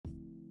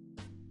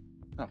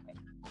Oh.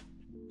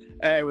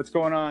 Hey, what's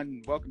going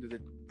on? Welcome to the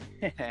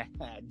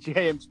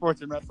JM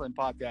Sports and Wrestling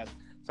Podcast.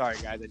 Sorry,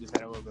 guys, I just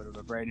had a little bit of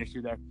a brain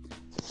issue there.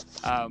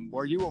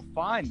 Where you will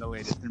find the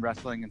latest in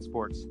wrestling and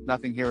sports.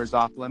 Nothing here is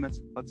off limits.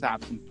 Let's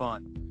have some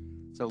fun.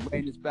 So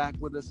Lane is back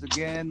with us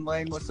again.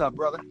 Lane, what's up,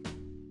 brother?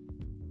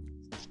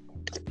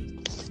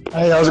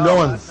 Hey, how's it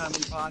going? Last time we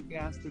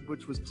podcasted,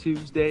 which was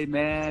Tuesday,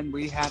 man,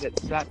 we had it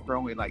set for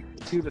only like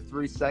 2 to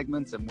 3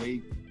 segments, and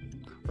we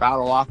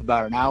rattled off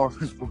about an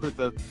hour's worth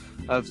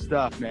of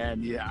stuff,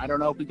 man. Yeah, I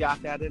don't know if we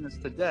got that in us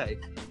today.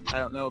 I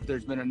don't know if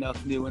there's been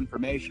enough new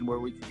information where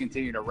we can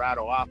continue to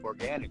rattle off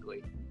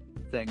organically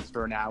things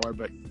for an hour,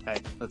 but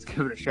hey, let's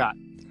give it a shot.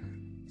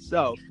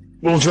 So,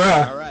 We'll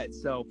try. all right.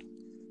 So,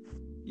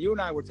 you and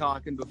I were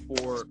talking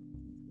before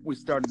we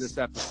started this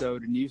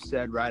episode, and you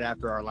said right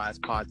after our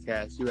last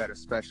podcast you had a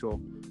special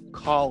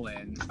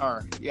call-in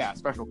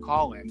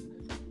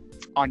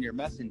on your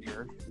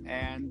messenger,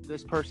 and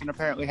this person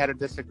apparently had a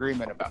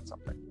disagreement about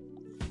something.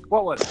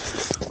 What was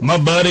it? My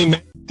buddy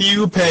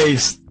Matthew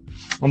Pace.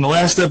 On the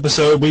last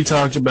episode, we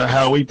talked about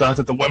how we thought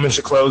that the women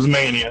should close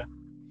Mania.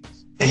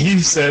 And he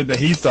said that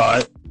he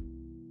thought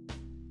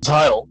the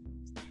title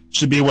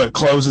should be what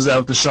closes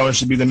out the show and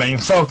should be the main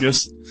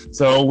focus.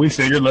 So we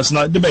figured let's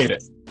not debate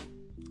it.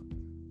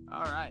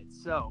 All right.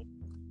 So,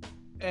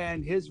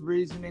 and his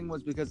reasoning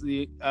was because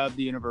of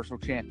the Universal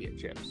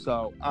Championship.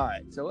 So, all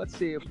right. So let's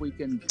see if we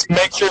can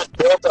Make sure it's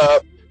built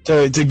up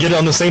to get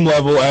on the same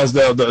level as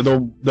the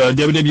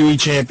WWE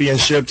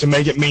Championship to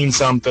make it mean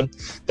something.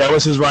 That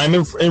was his rhyme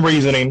and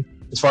reasoning,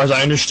 as far as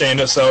I understand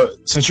it. So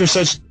since you're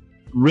such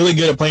really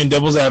good at playing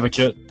devil's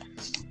advocate,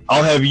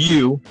 I'll have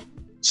you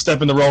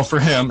step in the role for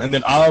him, and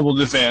then I will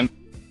defend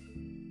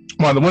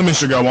why the women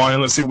should go on,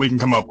 and let's see what we can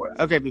come up with.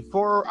 Okay,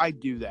 before I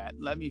do that,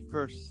 let me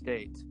first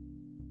state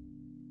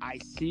I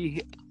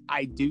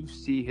do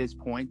see his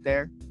point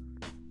there.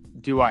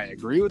 Do I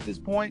agree with his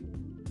point?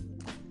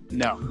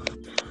 No.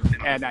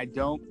 And I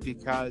don't,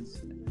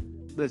 because,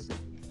 listen,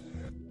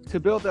 to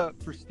build up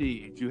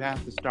prestige, you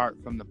have to start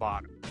from the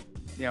bottom.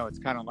 You know, it's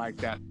kind of like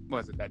that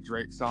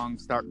Drake song,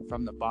 starting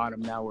from the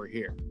bottom, now we're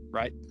here,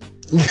 right?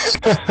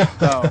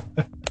 So,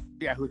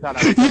 yeah, who thought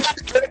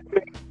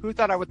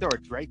I would throw a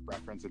Drake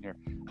reference in here?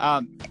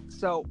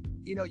 So,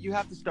 you know, you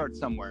have to start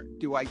somewhere.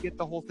 Do I get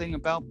the whole thing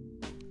about,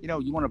 you know,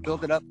 you want to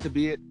build it up to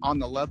be it on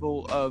the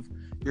level of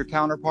your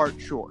counterpart?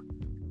 Sure.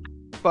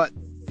 But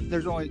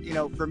there's only, you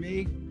know, for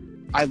me,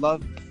 I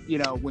love, you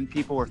know, when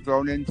people are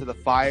thrown into the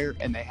fire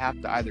and they have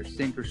to either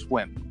sink or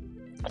swim.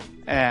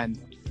 And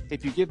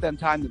if you give them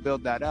time to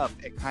build that up,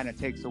 it kind of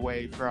takes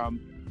away from,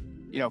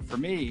 you know, for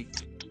me,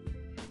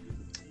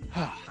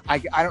 I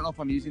don't know if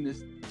I'm using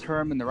this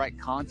term in the right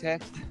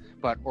context,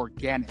 but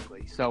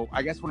organically. So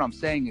I guess what I'm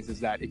saying is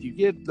that if you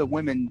give the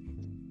women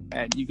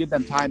and you give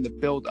them time to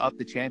build up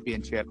the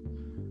championship,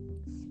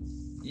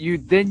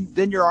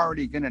 then you're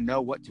already going to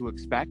know what to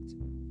expect.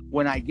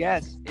 When I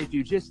guess if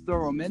you just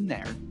throw them in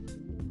there,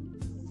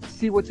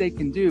 see what they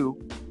can do.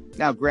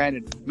 Now,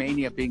 granted,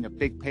 Mania being a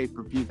big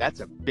pay-per-view, that's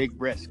a big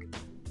risk.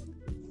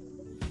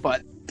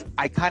 But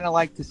I kind of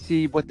like to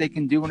see what they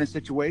can do in a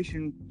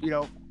situation, you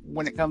know,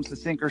 when it comes to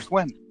sink or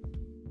swim.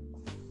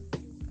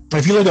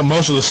 If you look at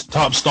most of the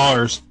top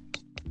stars,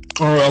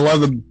 or a lot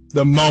of the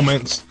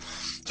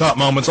top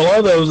moments, a lot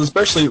of those,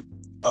 especially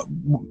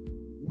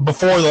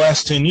before the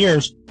last 10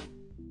 years,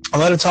 a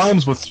lot of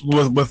times with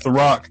The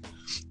Rock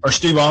or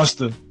Steve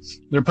Austin,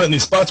 they're putting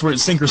these spots where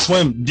it's sink or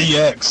swim,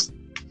 DX.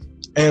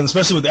 And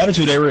especially with the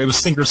Attitude Era, it was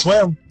sink or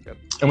swim. Yep.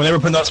 And when they were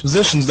put in those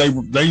positions,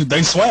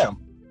 they swam.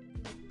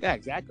 Yeah,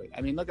 exactly.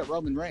 I mean, look at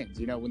Roman Reigns.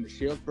 You know, when the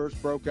Shield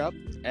first broke up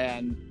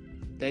and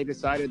they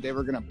decided they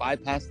were going to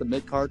bypass the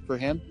mid-card for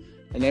him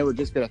and they were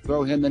just going to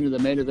throw him into the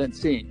main event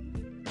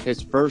scene.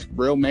 His first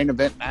real main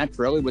event match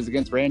really was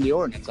against Randy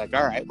Orton. It's like,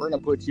 all right, we're going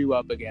to put you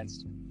up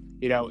against,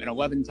 you know, an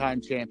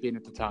 11-time champion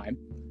at the time,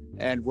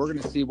 and we're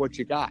going to see what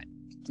you got.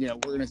 You know,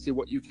 we're going to see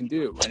what you can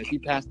do. And if you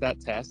pass that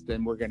test,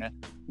 then we're going to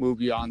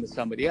move you on to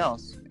somebody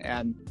else.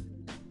 And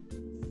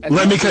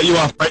let me cut you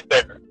off right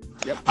there.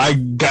 Yep. I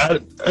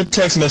got a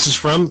text message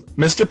from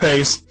Mr.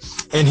 Pace,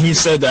 and he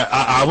said that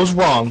I was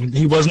wrong.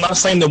 He was not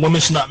saying that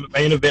women should not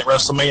main event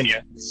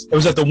WrestleMania. It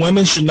was that the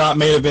women should not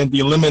main event the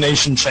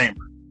Elimination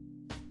Chamber.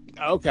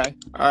 Okay.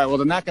 All right. Well,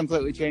 then that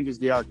completely changes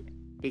the argument,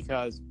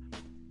 because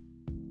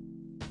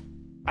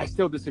I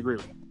still disagree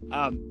with him.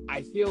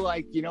 I feel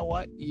like, you know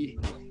what?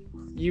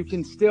 You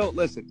can still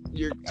listen.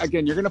 You're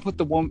going to put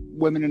the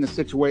women in a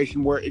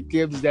situation where it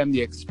gives them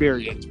the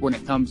experience when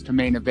it comes to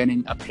main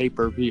eventing a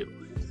pay-per-view.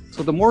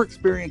 So the more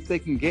experience they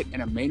can get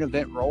in a main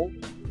event role,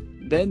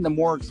 then the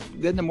more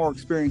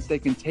experience they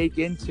can take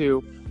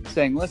into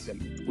saying,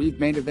 "Listen, we've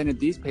main evented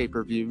these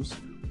pay-per-views.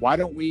 Why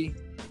don't you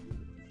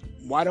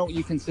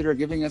consider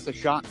giving us a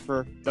shot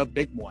for the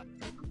big one?"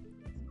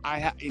 And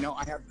they have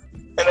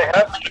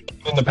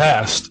in the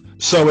past,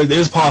 so it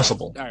is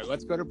possible. All right,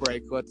 let's go to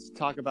break. Let's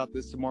talk about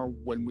this some more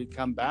when we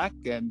come back,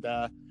 and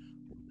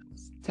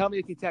tell me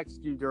if he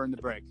texted you during the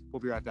break. We'll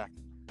be right back.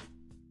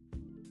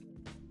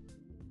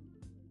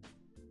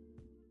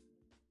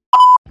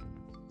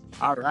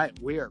 All right,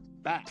 we are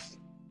back.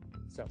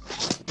 So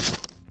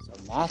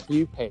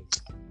Matthew Pace.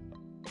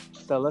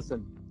 So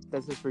listen,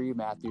 this is for you,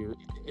 Matthew,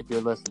 if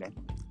you're listening.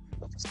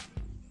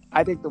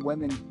 I think the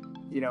women,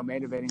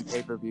 main eventing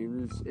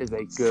pay-per-views is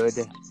a good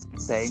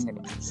thing,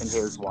 and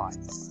here's why.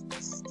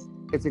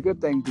 It's a good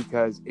thing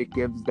because it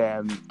gives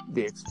them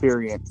the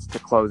experience to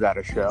close out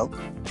a show.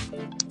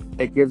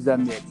 It gives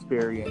them the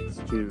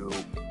experience to,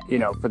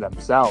 for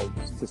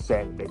themselves to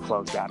say that they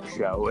closed out a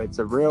show. It's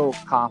a real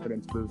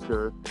confidence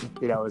booster,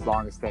 as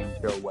long as things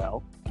go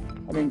well.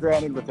 I mean,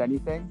 granted, with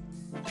anything,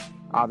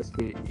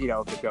 obviously,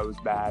 if it goes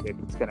bad,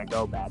 it's going to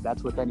go bad.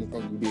 That's with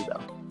anything you do,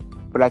 though.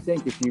 But I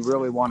think if you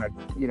really want to,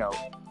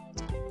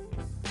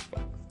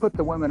 put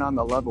the women on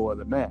the level of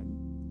the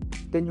men,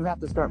 then you have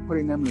to start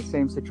putting them in the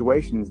same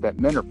situations that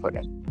men are put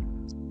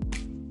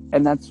in.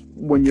 And that's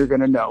when you're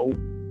going to know,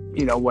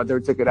 whether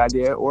it's a good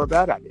idea or a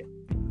bad idea.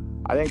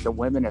 I think the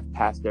women have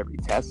passed every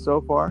test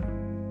so far.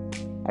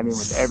 I mean,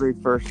 with every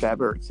first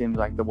ever, it seems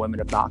like the women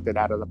have knocked it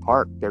out of the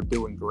park. They're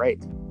doing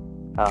great.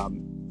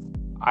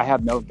 I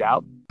have no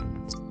doubt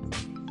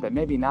that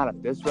maybe not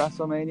at this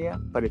WrestleMania,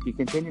 but if you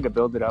continue to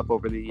build it up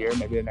over the year,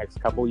 maybe the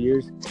next couple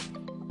years,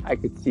 I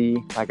could see,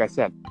 like I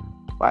said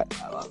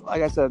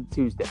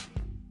Tuesday,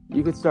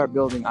 you could start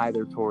building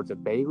either towards a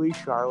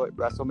Bayley-Charlotte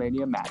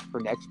WrestleMania match for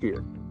next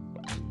year,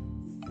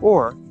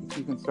 or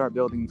you can start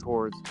building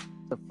towards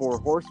the 4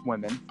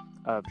 horsewomen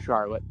of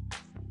Charlotte,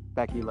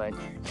 Becky Lynch,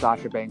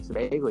 Sasha Banks, and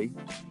Bayley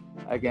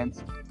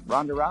against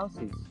Ronda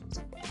Rousey's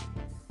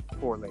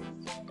 4 ladies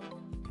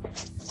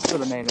for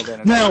the main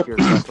event of next year's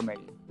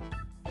WrestleMania.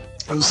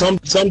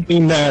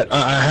 Something that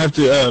I have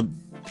to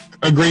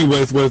agree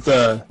with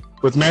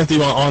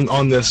Matthew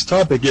on this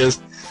topic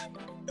is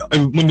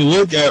when you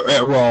look at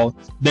Raw,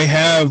 they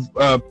have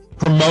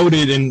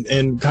promoted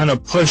and kind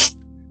of pushed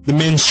the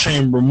men's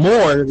chamber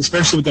more,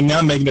 especially with them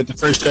now making it the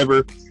first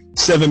ever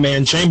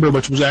 7-man chamber,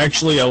 which was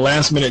actually a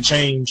last-minute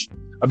change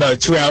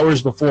about 2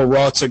 hours before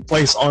Raw took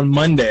place on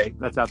Monday.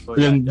 That's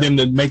absolutely right. Them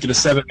to make it a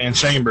 7-man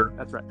chamber.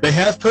 That's right. They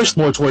have pushed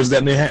more towards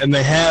that, and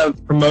they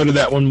have promoted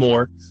that one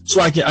more.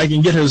 So I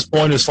can get his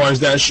point as far as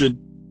that should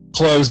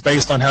close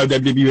based on how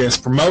WWE has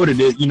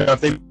promoted it.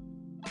 If they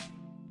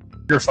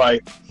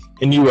fight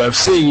in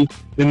UFC,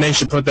 then they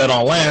should put that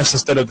on last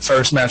instead of the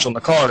first match on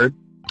the card.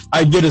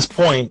 I get his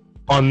point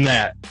on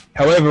that.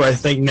 However, I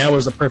think now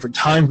is the perfect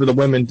time for the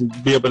women to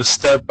be able to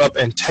step up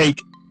and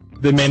take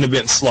the main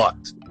event slot.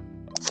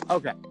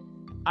 Okay,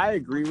 I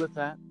agree with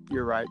that.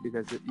 You're right,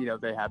 because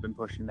they have been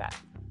pushing that.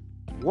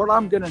 What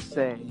I'm gonna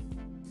say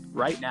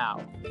right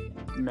now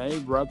may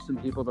rub some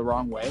people the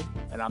wrong way,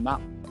 and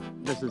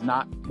this is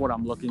not what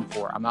I'm looking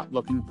for. I'm not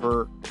looking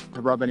to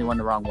rub anyone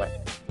the wrong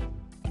way.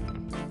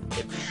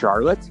 If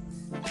Charlotte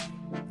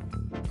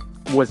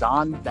was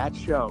on that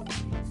show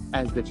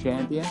as the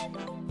champion,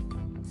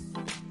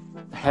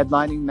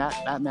 headlining that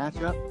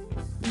matchup,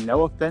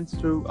 no offense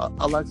to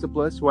Alexa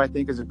Bliss, who I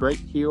think is a great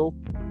heel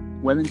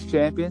women's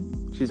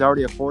champion. She's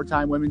already a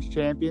 4-time women's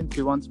champion,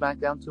 2 on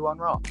SmackDown, 2 on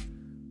Raw.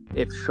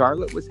 If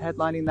Charlotte was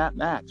headlining that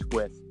match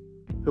with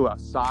who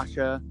else?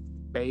 Sasha,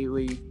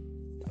 Bayley,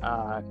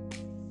 help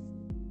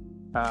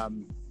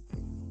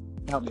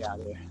me out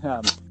here.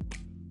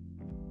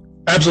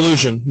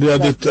 Absolution.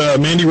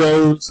 Mandy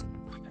Rose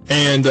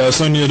and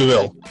Sonya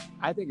Deville.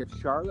 I think if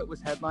Charlotte was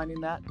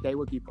headlining that, they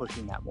would be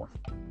pushing that more.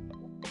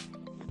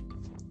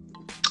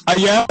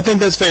 Yeah, I think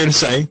that's fair to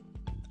say.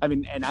 I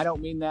mean, and I don't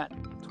mean that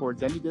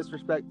towards any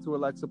disrespect to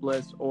Alexa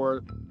Bliss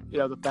or,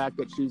 the fact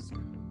that she's,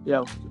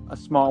 a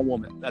small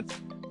woman.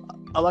 That's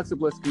Alexa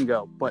Bliss can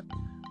go, but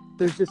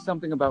there's just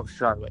something about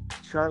Charlotte.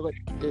 Charlotte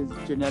is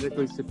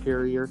genetically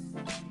superior.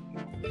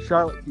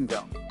 Charlotte can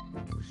go.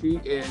 She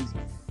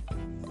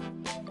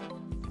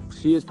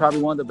is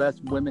probably one of the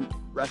best women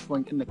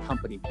wrestling in the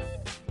company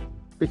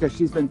because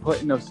she's been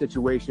put in those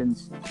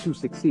situations to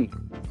succeed.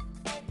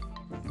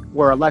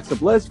 Where Alexa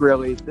Bliss,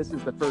 really, this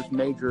is the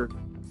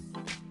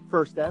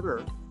first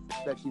ever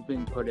that she's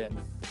being put in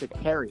to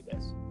carry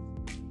this.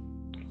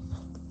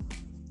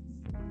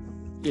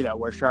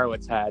 Where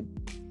Charlotte's had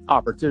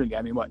opportunity.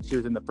 I mean, she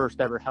was in the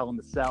first ever Hell in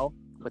a Cell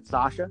with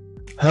Sasha.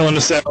 Hell in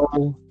a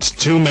Cell,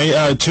 2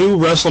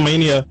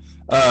 WrestleMania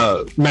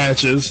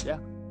matches. Yeah.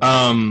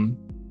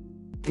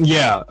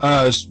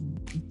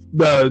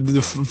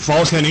 The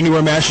Falls Count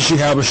Anywhere match that she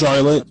had with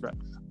Charlotte. That's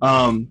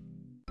right.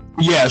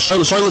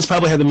 Charlotte's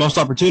probably had the most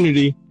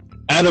opportunity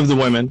out of the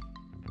women,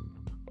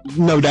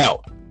 no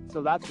doubt.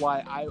 So that's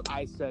why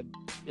I said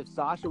if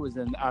Charlotte was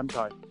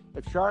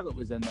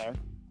in there,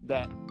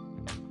 that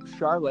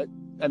Charlotte,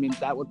 I mean,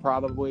 that would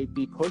probably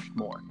be pushed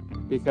more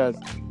because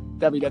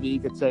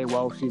WWE could say,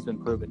 well, she's been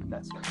proven in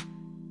this.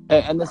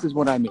 And this is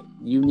what I mean.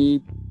 You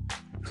need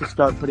to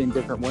start putting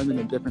different women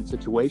in different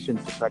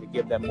situations to try to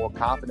give them more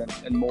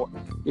confidence and more,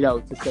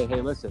 to say, hey,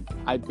 listen,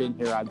 I've been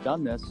here, I've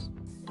done this.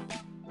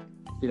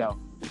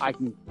 I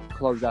can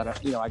close out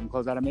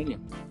a Mania.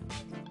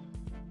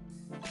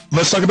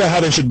 Let's talk about how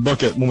they should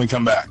book it when we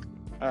come back.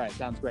 All right,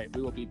 sounds great.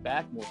 We will be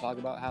back and we'll talk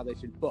about how they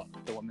should book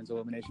the Women's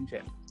Elimination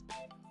Chamber.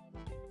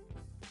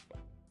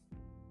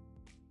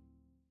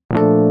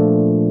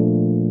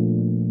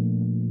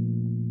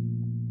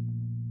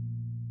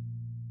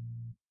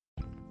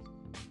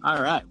 All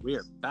right, we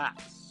are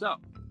back. So,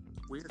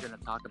 we are going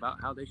to talk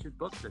about how they should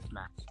book this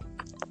match.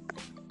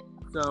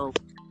 So,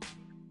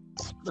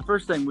 the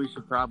first thing we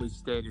should probably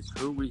state is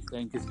who we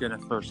think is going to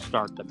first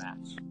start the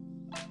match.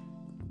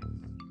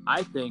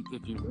 I think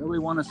if you really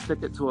want to stick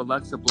it to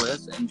Alexa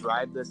Bliss and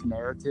drive this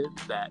narrative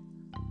that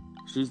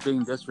she's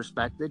being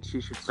disrespected, she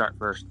should start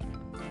first.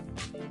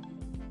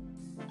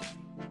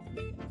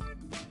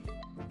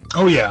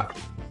 Oh yeah,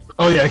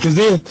 because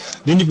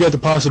then you've got the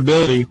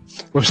possibility.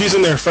 Well, if she's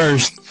in there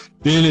first,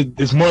 then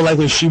it's more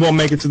likely she won't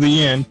make it to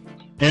the end.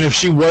 And if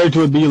she were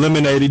to be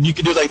eliminated, you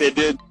could do like they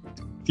did.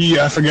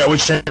 I forgot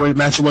which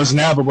match it was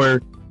now, but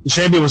where the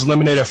champion was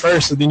eliminated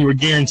first, and then you were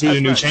guaranteed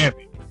a new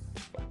champion.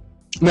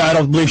 Now, I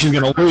don't believe she's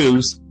going to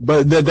lose,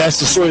 but that's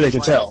the story they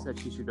can tell. I said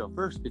she should go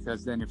first,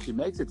 because then if she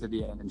makes it to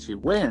the end and she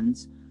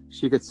wins,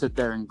 she could sit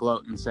there and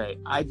gloat and say,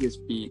 I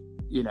just beat,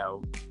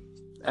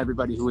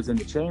 everybody who was in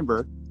the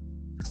chamber.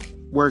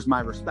 Where's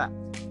my respect?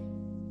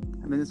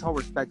 I mean, this whole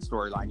respect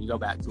storyline, you go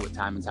back to it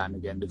time and time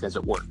again because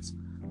it works.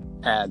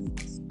 And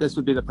this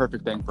would be the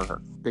perfect thing for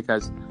her,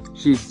 because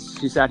she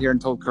sat here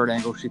and told Kurt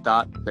Angle she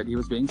thought that he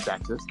was being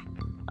sexist.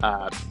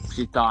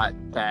 She thought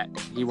that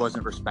he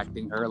wasn't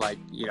respecting her like,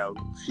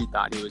 she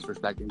thought he was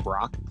respecting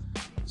Brock.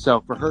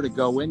 So for her to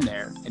go in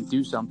there and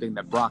do something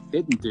that Brock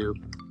didn't do,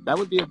 that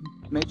would be a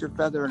major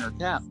feather in her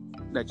cap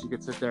that she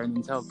could sit there and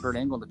then tell Kurt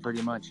Angle to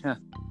pretty much,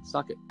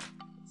 suck it.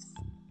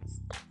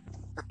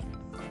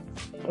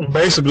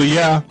 Basically,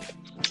 yeah.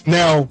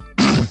 Now,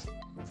 it's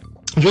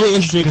really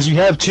interesting because you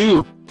have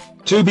two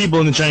people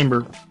in the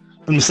chamber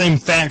from the same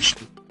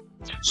faction.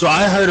 So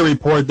I heard a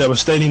report that was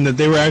stating that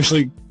they were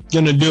actually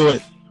going to do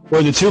it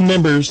where the two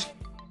members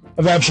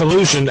of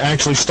Absolution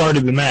actually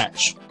started the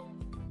match.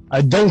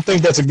 I don't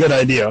think that's a good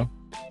idea,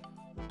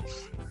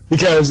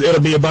 because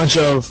it'll be a bunch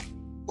of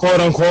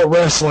quote-unquote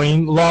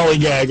wrestling,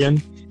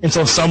 lollygagging,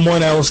 until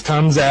someone else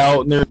comes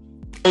out and they're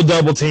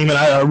double team, and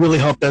I really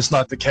hope that's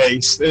not the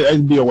case.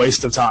 It'd be a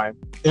waste of time,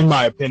 in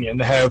my opinion,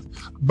 to have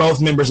both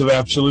members of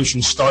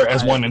Absolution start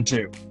as 1 and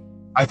 2.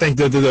 I think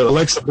that the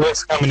Alexa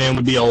Bliss coming in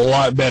would be a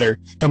lot better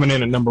coming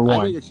in at number 1.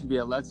 I think it should be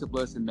Alexa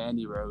Bliss and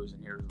Mandy Rose,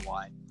 and here's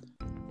why.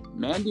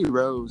 Mandy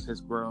Rose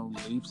has grown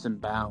leaps and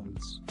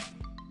bounds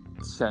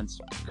since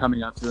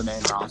coming up to the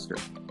main roster.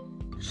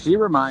 She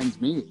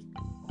reminds me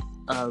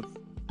of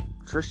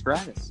Trish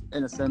Stratus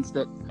in a sense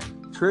that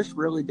Trish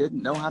really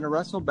didn't know how to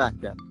wrestle back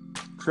then.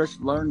 Trish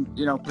learned,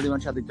 pretty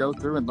much had to go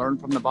through and learn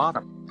from the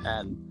bottom.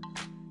 And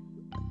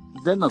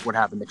then look what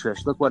happened to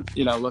Trish.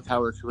 Look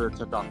how her career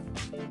took off.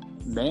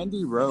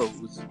 Mandy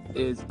Rose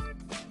is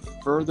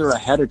further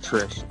ahead of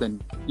Trish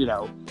than,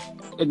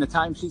 in the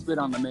time she's been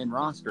on the main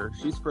roster,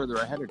 she's further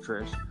ahead of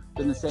Trish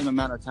than the same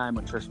amount of time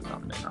when Trish was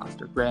on the main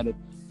roster. Granted,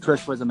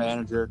 Trish was a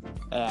manager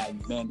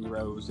and Mandy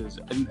Rose is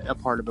a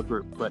part of a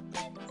group, but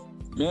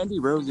Mandy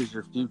Rose is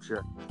your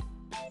future.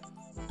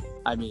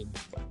 I mean,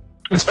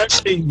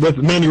 especially with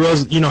Mandy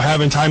Rose,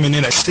 having time in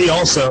NXT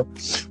also,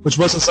 which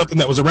wasn't something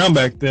that was around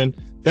back then.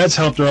 That's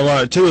helped her a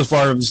lot too, as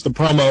far as the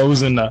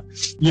promos and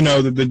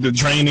the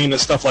training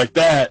and stuff like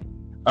that.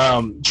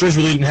 Trish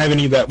really didn't have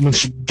any of that when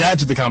she got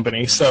to the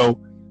company.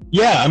 So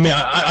yeah, I mean,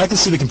 I can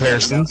see the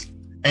comparisons,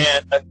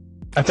 and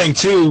I think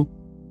too,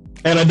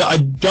 and I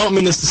don't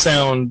mean this to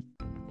sound,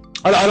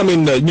 I don't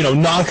mean to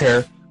knock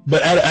her,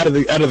 but out of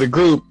the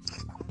group,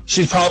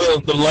 she's probably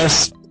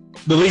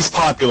the least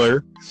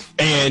popular.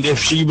 And if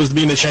she was to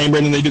be in the chamber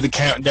and then they do the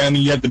countdown and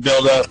you have to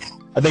build up,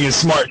 I think it's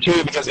smart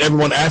too, because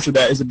everyone after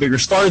that is a bigger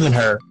star than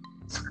her.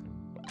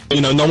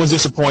 No one's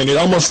disappointed.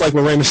 Almost like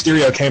when Rey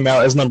Mysterio came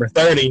out as number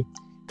 30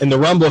 in the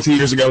Rumble a few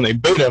years ago and they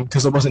booed him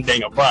because it wasn't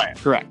Daniel Bryan.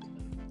 Correct.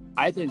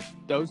 I think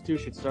those two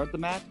should start the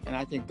match, and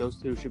I think those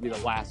two should be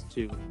the last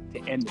two to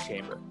end the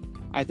chamber.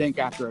 I think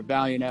after a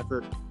valiant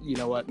effort,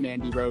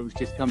 Mandy Rose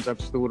just comes up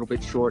just a little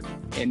bit short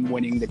in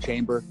winning the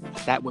chamber.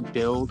 That would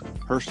build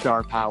her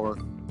star power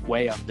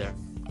way up there.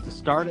 To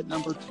start at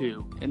number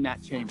 2 in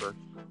that chamber,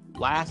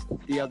 last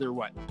the other,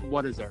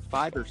 what is there,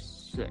 5 or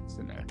 6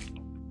 in there?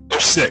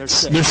 There's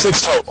 6. There's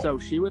 6 total. So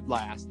she would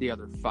last the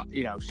other 5.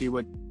 She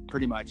would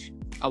pretty much,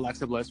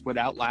 Alexa Bliss would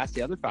outlast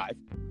the other 5.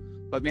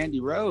 But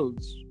Mandy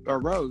Rose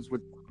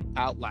would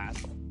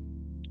outlast,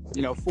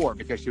 4,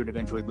 because she would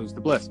eventually lose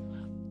to Bliss.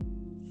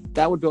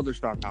 That would build her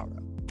star power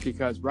up,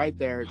 because right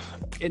there,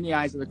 in the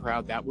eyes of the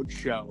crowd, that would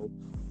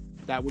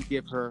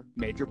give her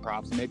major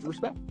props and major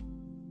respect.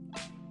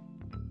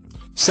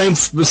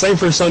 The same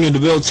for Sonya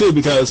Deville too,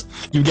 because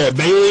you've got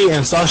Bayley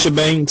and Sasha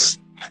Banks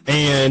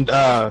and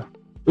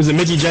was it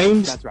Mickie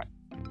James? That's right.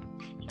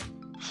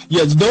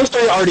 Yeah, those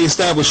 3 are already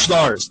established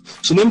stars.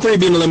 So them 3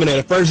 being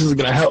eliminated first isn't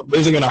going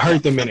to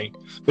hurt them any.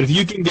 But if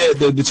you can get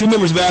the 2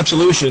 members of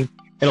Absolution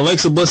and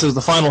Alexa Bliss as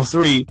the final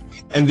 3,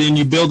 and then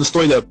you build the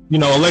story that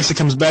Alexa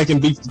comes back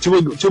and beats the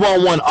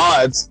 2-on-1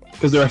 odds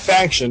because they're a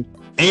faction,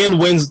 and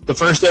wins the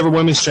first ever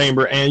women's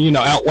chamber, and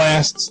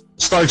outlasts,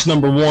 starts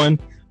number 1.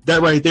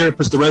 That right there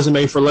puts the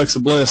resume for Alexa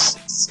Bliss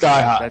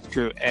sky high. That's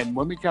true. And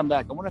when we come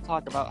back, I want to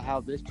talk about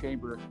how this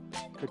chamber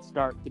could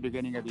start the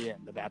beginning of the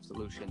end of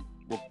Absolution.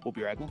 We'll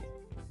be right back.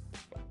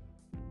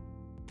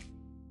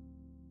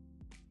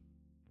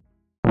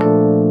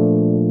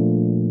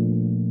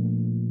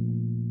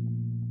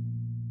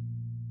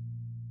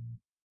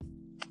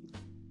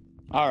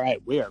 All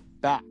right, we are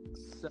back.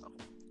 So,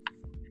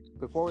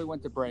 before we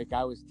went to break,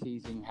 I was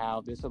teasing how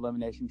this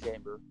Elimination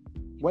Chamber,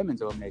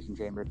 women's Elimination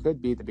Chamber,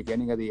 could be the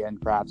beginning of the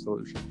end for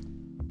Absolution.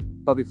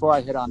 But before I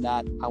hit on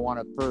that, I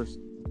want to first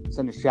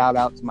send a shout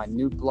out to my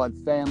New Blood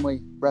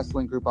Family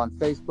wrestling group on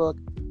Facebook.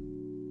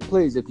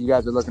 Please, if you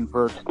guys are looking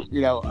for, a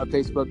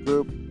Facebook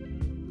group,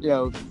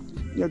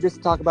 just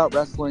to talk about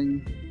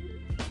wrestling,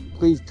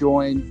 please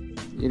join.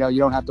 You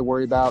don't have to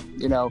worry about,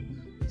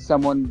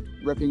 someone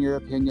ripping your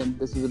opinion.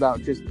 This is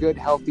about just good,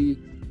 healthy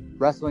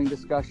wrestling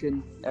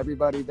discussion.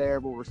 Everybody there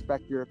will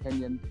respect your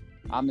opinion.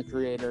 I'm the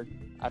creator.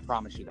 I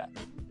promise you that.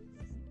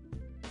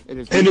 It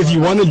is. And if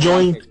you want to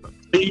join,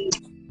 please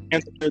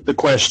answer the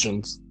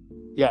questions.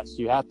 Yes,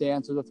 you have to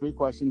answer the 3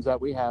 questions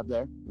that we have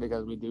there,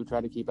 because we do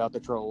try to keep out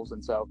the trolls.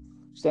 And so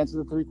just answer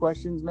the 3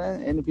 questions,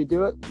 man. And if you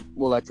do it,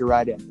 we'll let you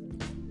right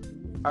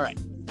in. All right.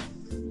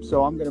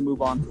 So I'm going to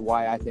move on to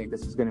why I think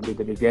this is going to be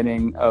the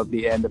beginning of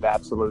the end of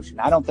Absolution.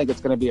 I don't think it's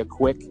going to be a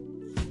quick,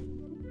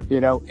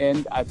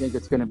 end. I think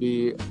it's going to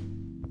be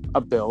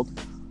a build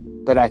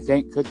that I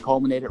think could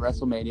culminate at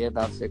WrestleMania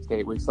about 6 to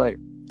 8 weeks later.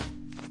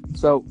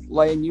 So,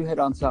 Lane, you hit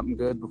on something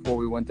good before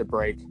we went to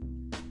break.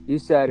 You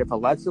said if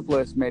Alexa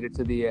Bliss made it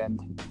to the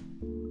end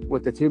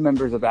with the 2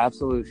 members of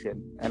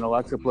Absolution, and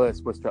Alexa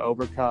Bliss was to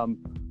overcome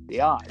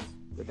the odds,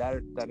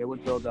 that it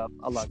would build up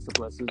Alexa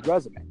Bliss's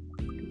resume.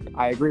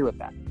 I agree with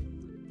that.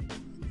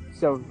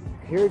 So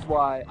here's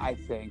why I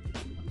think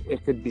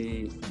it could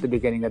be the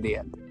beginning of the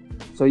end.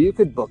 So you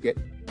could book it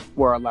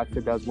where Alexa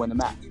does win the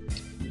match.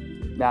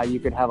 Now you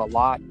could have a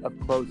lot of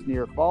close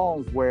near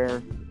falls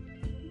where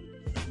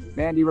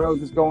Mandy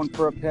Rose is going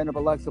for a pin of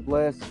Alexa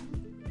Bliss,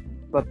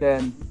 but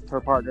then her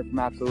partner from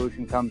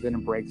Absolution comes in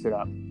and breaks it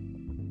up.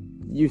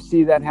 You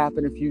see that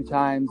happen a few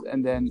times,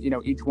 and then,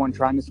 each one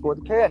trying to score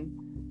the pin.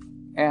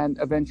 And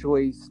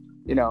eventually,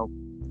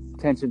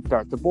 tension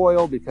starts to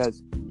boil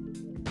because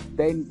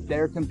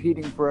they're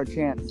competing for a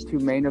chance to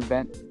main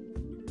event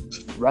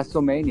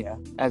WrestleMania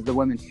as the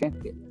women's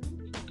champion.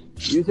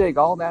 You take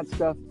all that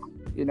stuff,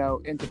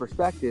 into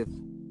perspective,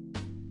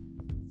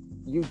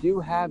 you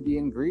do have the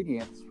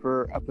ingredients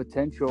for a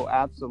potential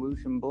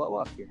Absolution blow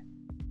up here.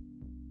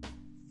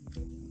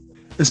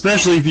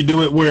 Especially if you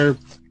do it where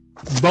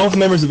both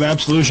members of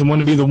Absolution want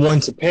to be the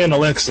one to pin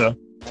Alexa.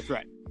 That's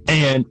right.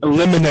 And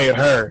eliminate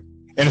her.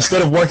 And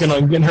instead of working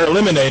on getting her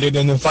eliminated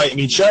and then fighting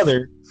each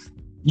other,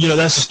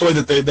 that's the story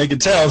that they could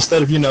tell.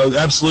 Instead of,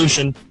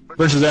 Absolution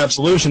versus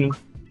Absolution,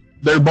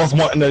 they're both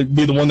wanting to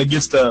be the one that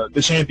gets the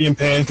champion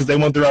pin because they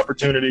want their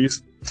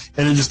opportunities.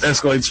 And it just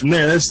escalates from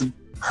there. That's the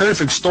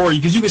perfect story,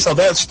 because you can tell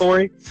that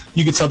story.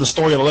 You can tell the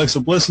story of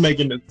Alexa Bliss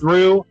making it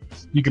through.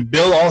 You can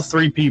build all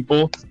 3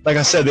 people. Like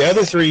I said, the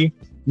other 3,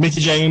 Mickie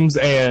James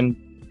and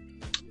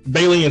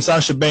Bayley and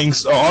Sasha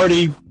Banks, are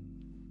already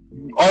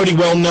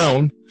well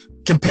known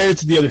compared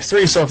to the other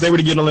 3. So if they were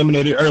to get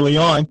eliminated early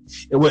on,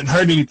 it wouldn't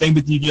hurt anything.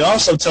 But you can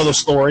also tell the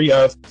story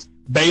of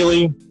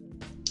Bayley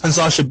and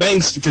Sasha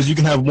Banks, because you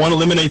can have one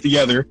eliminate the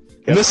other.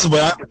 And this is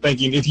what I'm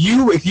thinking. If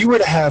you were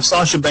to have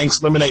Sasha Banks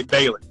eliminate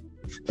Bayley,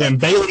 then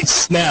Bayley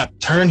snap,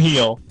 turn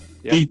heel,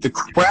 beat the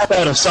crap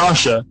out of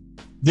Sasha,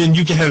 then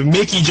you can have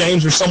Mickie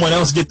James or someone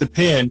else get the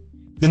pin.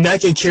 Then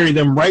that can carry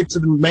them right to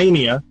the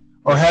Mania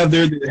or have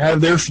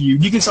their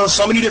feud. You can tell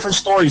so many different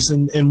stories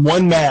in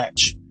one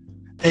match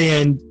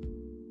and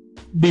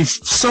be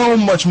so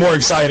much more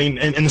exciting,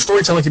 and the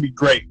storytelling can be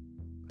great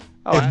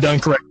if done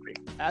correctly.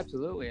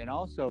 Absolutely. And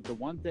also, the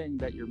one thing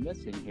that you're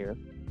missing here,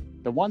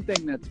 the one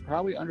thing that's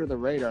probably under the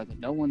radar that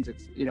no one's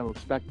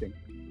expecting,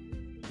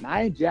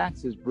 Nia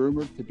Jax is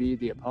rumored to be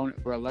the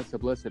opponent for Alexa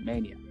Bliss at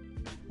Mania.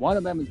 One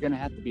of them is going to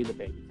have to be the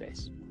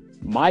babyface.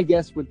 My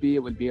guess would be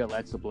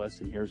Alexa Bliss,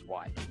 and here's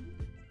why.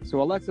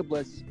 So Alexa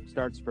Bliss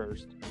starts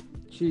first.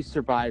 She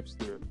survives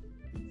through.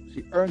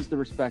 She earns the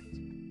respect,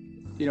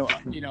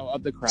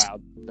 of the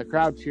crowd. The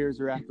crowd cheers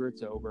her after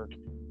it's over.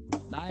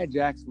 Nia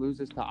Jax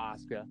loses to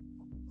Asuka.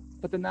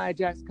 But then Nia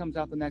Jax comes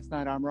out the next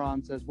night on Raw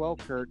and says, well,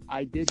 Kurt,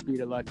 I did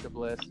beat Alexa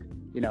Bliss,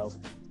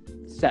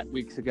 set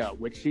weeks ago,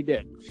 which she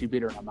did. She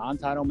beat her in a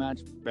non-title match,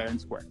 fair and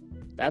square.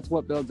 That's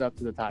what builds up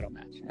to the title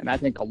match. And I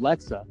think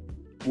Alexa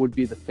would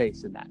be the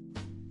face in that,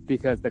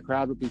 because the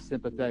crowd would be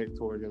sympathetic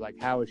towards her. Like,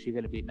 how is she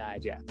going to beat Nia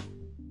Jax?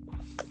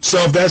 So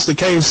if that's the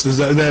case, does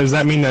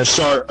that mean that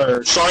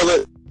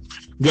Charlotte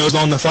goes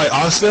on to fight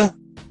Asuka?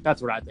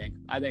 That's what I think.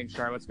 I think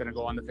Charlotte's going to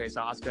go on to face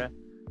Asuka.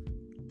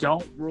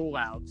 Don't rule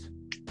out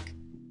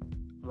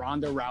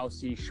Ronda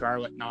Rousey,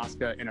 Charlotte, and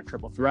Asuka in a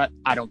triple threat.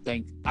 I don't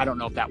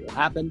know if that will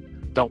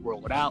happen. Don't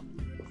rule it out.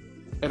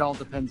 It all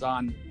depends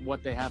on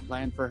what they have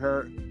planned for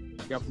her.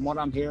 From what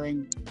I'm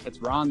hearing, it's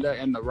Ronda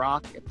and The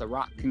Rock, if The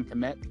Rock can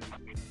commit.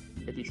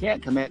 If he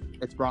can't commit,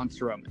 it's Braun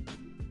Strowman.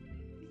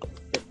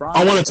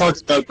 I want to talk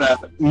about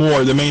that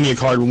more, the Mania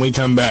card, when we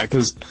come back,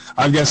 because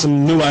I've got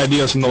some new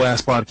ideas from the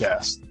last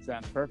podcast.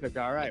 Sounds perfect.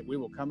 All right, we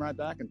will come right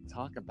back and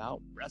talk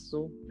about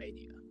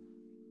WrestleMania.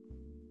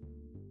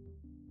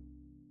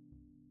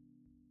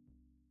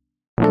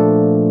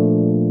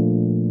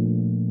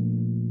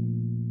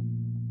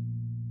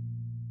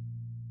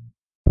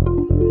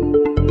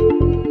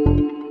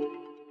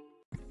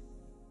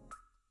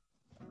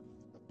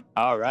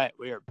 All right,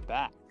 we are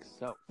back.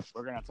 So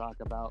we're going to talk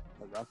about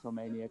the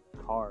WrestleMania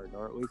card,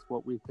 or at least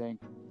what we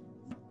think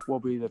will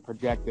be the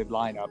projected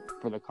lineup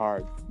for the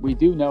card. We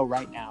do know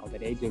right now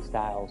that AJ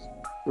Styles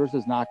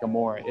versus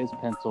Nakamura is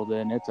penciled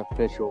in. It's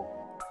official.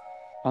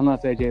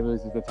 Unless AJ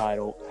loses the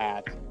title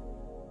at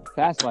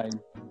Fastlane.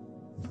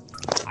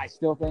 I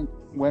still think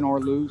win or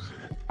lose.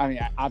 I mean,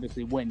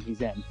 obviously win, he's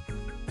in.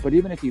 But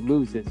even if he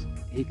loses,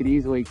 he could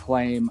easily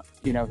claim,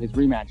 his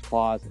rematch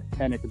clause,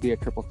 and it could be a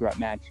triple threat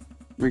match,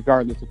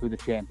 regardless of who the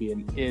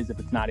champion is if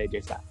it's not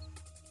AJ Styles.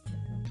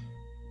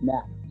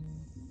 Now,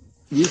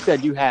 you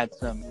said you had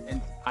some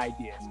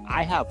ideas.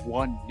 I have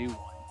one new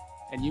one,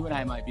 and you and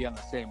I might be on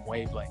the same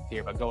wavelength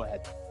here, but go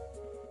ahead.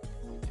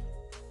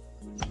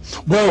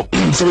 Well,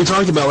 so we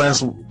talked about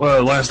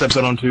last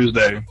episode on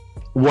Tuesday,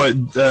 what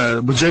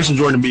with Jason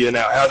Jordan being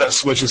out, how that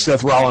switches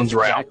Seth Rollins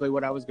around. Exactly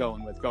what I was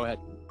going with. Go ahead.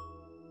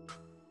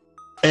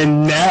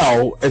 And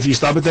now, if you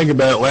stop and think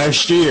about it,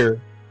 last year,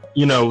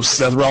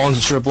 Seth Rollins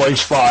and Triple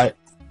H fought.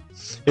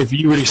 If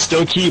you were to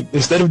still keep,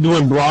 instead of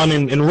doing Braun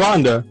and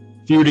Ronda,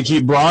 if you were to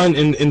keep Braun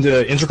in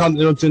the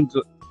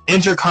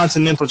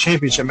Intercontinental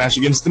Championship match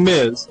against The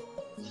Miz,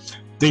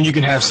 then you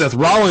can have Seth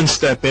Rollins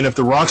step in if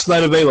The Rock's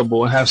not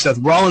available, and have Seth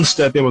Rollins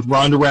step in with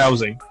Ronda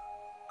Rousey,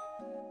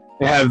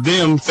 and have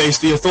them face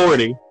the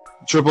Authority,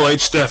 Triple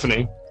H,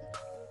 Stephanie,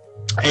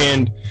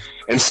 and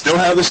still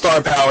have the star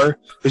power,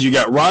 because you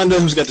got Ronda,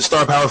 who's got the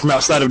star power from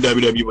outside of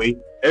WWE.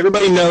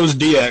 Everybody knows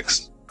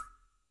DX,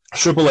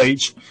 Triple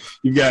H.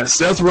 You've got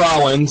Seth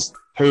Rollins,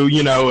 who,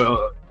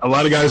 a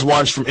lot of guys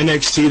watch from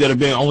NXT that have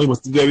been only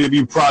with the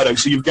WWE product.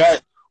 So you've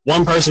got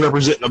one person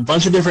representing a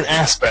bunch of different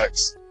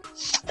aspects.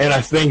 And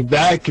I think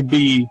that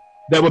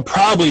would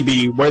probably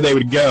be where they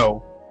would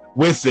go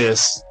with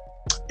this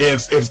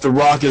if The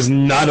Rock is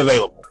not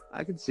available.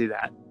 I can see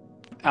that.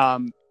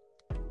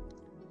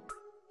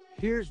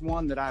 Here's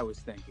one that I was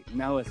thinking.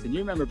 Now listen, you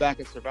remember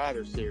back at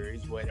Survivor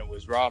Series when it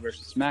was Raw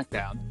versus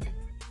SmackDown,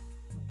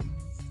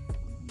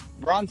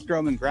 Braun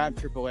Strowman grabbed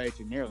Triple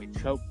H and nearly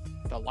choked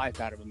the life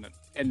out of him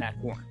in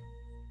that corner.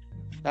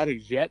 That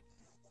is yet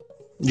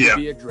to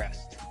be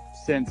addressed.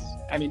 Since,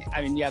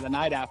 the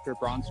night after,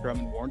 Braun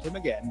Strowman warned him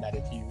again that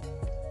if you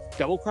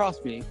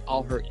double-cross me,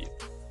 I'll hurt you.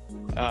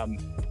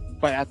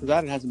 But after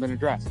that, it hasn't been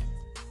addressed.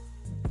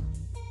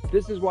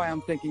 This is why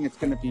I'm thinking it's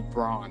going to be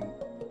Braun.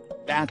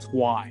 That's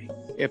why.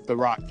 If The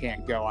Rock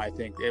can't go, I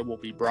think it will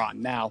be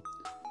Braun. Now,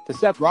 the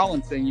Seth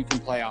Rollins thing, you can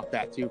play off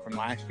that too from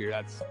last year.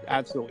 That's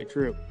absolutely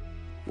true.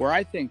 Where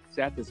I think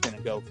Seth is going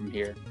to go from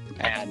here,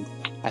 and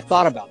I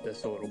thought about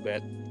this a little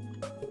bit,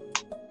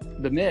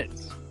 The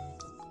Miz.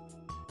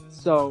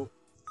 So,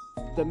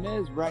 The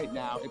Miz right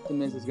now, if The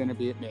Miz is going to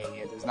be at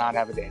Mania, does not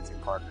have a dancing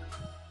partner.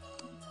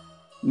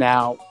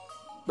 Now,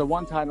 the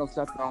one title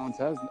Seth Rollins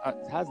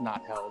has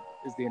not held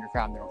is the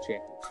Intercontinental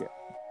Championship.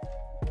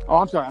 Oh,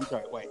 I'm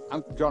sorry. Wait,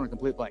 I'm drawing a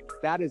complete blank.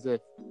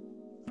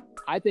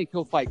 I think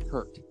he'll fight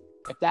Kurt.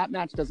 If that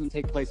match doesn't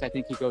take place, I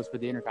think he goes for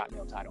the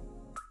Intercontinental title.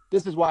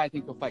 This is why I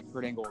think he'll fight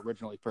Kurt Angle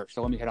originally first.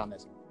 So let me hit on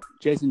this.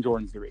 Jason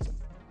Jordan's the reason.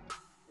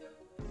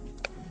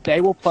 They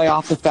will play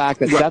off the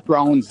fact that Seth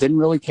Rollins didn't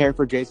really care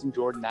for Jason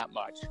Jordan that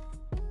much.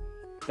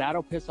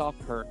 That'll piss off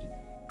Kurt.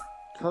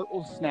 Kurt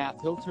will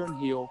snap. He'll turn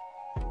heel.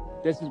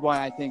 This is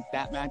why I think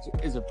that match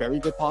is a very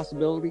good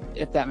possibility.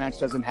 If that match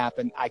doesn't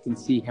happen, I can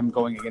see him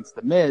going against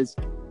The Miz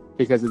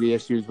because of the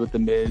issues with The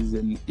Miz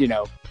and,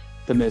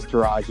 The Miz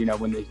Taraj,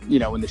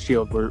 when the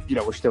Shield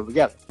were still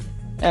together.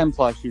 And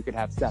plus, you could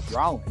have Seth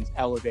Rollins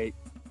elevate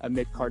a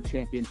mid-card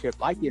championship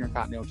like the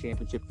Intercontinental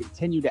Championship,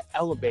 continue to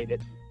elevate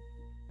it,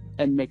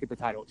 and make it the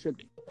title it should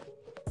be.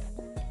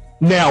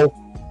 Now,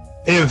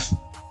 if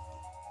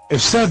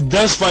Seth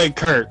does fight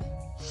Kurt,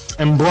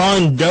 and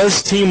Braun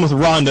does team with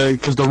Ronda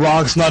because The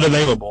Rock's not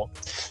available,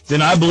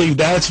 then I believe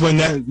that's when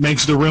that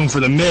makes the room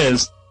for The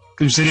Miz,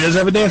 because you said he doesn't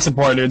have a dancing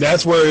partner.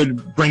 That's where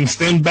it brings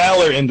Finn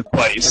Balor into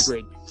place.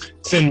 Agreed.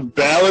 Finn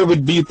Balor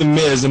would beat The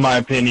Miz, in my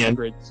opinion.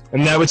 Agreed.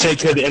 And that would take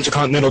care of the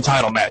Intercontinental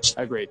title match.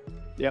 Agreed.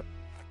 Yep.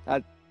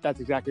 That's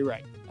exactly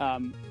right.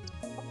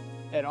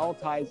 It all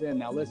ties in.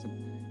 Now,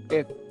 listen,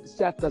 if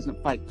Seth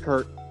doesn't fight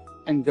Kurt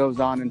and goes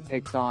on and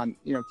takes on,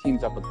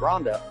 teams up with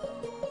Ronda,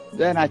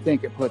 then I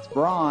think it puts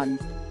Braun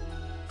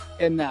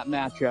in that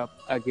matchup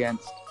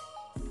against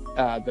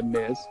The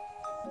Miz.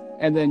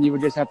 And then you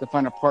would just have to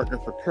find a partner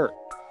for Kurt.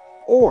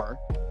 Or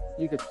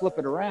you could flip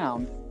it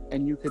around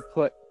and you could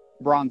put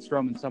Braun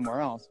Strowman somewhere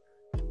else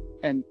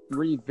and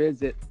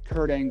revisit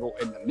Kurt Angle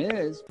and The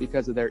Miz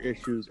because of their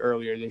issues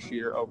earlier this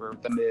year over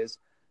The Miz,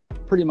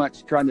 pretty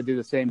much trying to do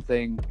the same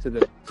thing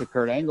to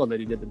Kurt Angle that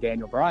he did to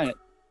Daniel Bryan,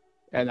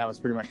 and that was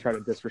pretty much trying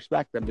to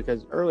disrespect them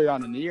because early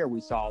on in the year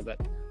we saw that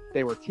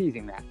they were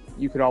teasing that.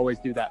 You could always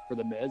do that for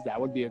The Miz. That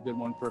would be a good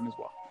one for him as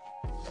well.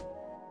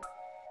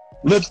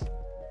 Let's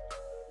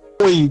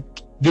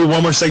do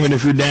one more segment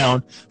if you're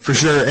down, for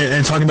sure,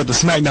 and talking about the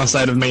SmackDown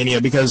side of Mania,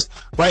 because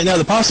right now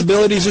the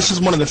possibilities, this is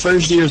one of the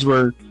first years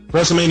where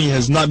WrestleMania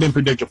has not been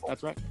predictable.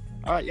 That's right.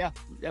 All right, yeah,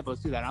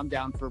 let's do that. I'm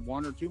down for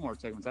one or two more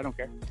segments. I don't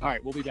care. All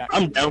right, we'll be back.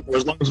 I'm down for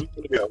as long as we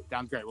can go.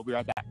 Sounds great. We'll be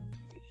right back.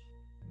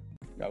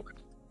 Okay.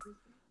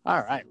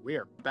 All right, we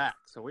are back.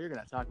 So we're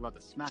going to talk about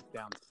the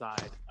SmackDown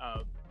side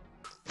of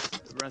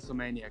the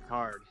WrestleMania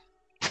card.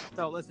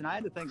 So listen, I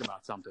had to think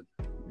about something.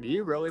 Do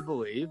you really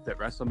believe that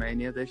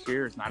WrestleMania this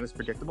year is not as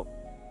predictable?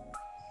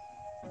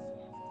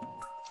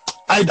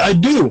 I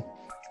do.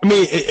 I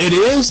mean, it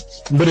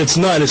is, but it's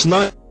not. It's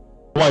not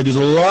white. There's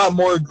a lot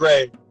more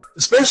gray,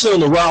 especially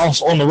on the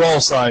Raw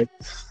side.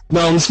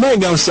 Now on the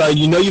SmackDown side,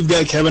 you know you've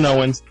got Kevin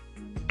Owens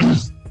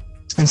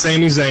and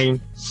Sami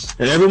Zayn,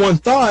 and everyone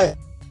thought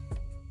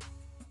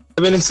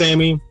Kevin and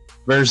Sami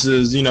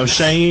versus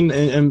Shane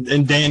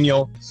and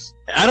Daniel.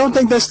 I don't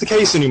think that's the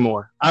case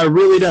anymore. I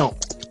really don't.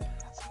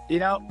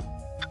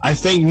 I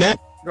think now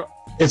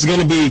it's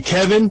going to be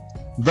Kevin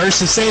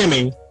versus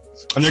Sami,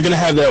 and they're going to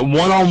have that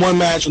one-on-one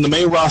match on the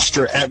main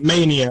roster at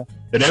Mania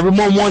that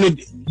everyone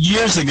wanted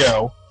years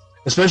ago,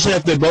 especially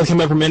after they both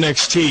came up from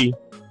NXT.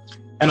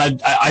 And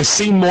I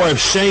see more of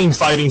Shane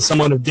fighting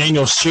someone of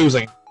Daniel's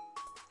choosing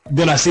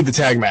than I see the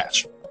tag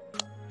match.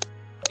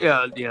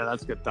 Yeah,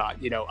 that's a good thought.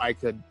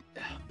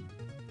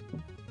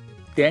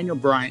 Daniel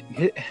Bryan,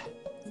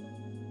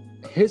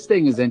 his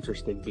thing is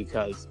interesting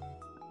because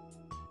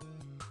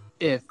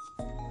if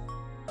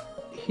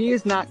he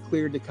is not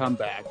cleared to come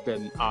back,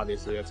 then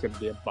obviously that's going to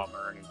be a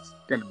bummer, and it's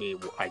going to be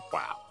like,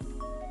 wow.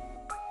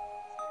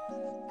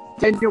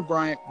 Daniel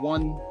Bryan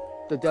won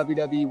the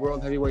WWE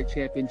World Heavyweight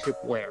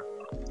Championship where?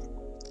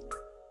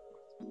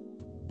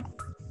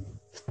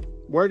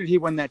 Where did he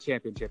win that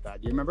championship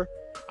at? Do you remember?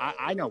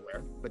 I know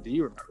where, but do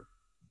you remember?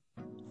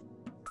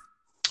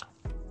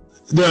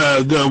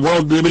 The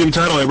World WWE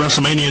title at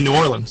WrestleMania in New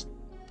Orleans.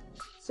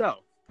 So,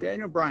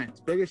 Daniel Bryan's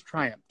biggest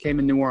triumph came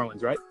in New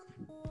Orleans, right?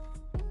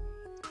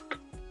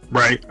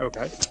 Right.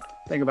 Okay.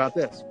 Think about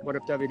this. What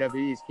if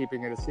WWE is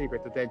keeping it a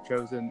secret that they've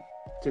chosen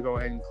to go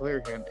ahead and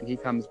clear him, and he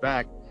comes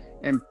back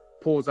and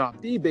pulls off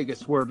the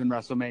biggest swerve in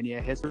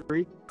WrestleMania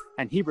history,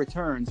 and he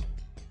returns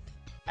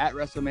at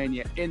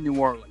WrestleMania in New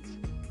Orleans?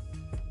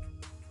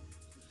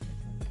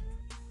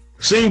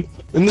 See,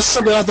 and this is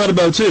something I thought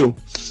about too.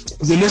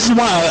 And this is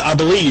why I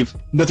believe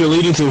that they're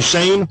leading to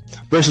Shane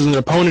versus an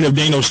opponent of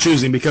Daniel's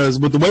choosing, because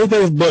with the way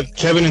they've booked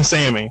Kevin and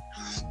Sami,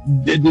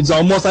 it's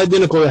almost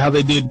identical to how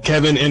they did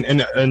Kevin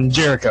and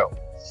Jericho.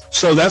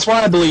 So that's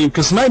why I believe,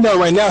 because SmackDown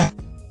right now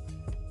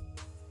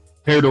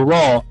compared to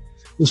Raw,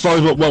 as far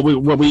as what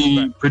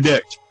we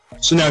predict.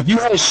 So now if you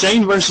had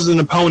Shane versus an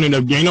opponent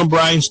of Daniel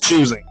Bryan's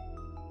choosing,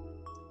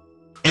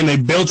 and they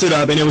built it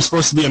up, and it was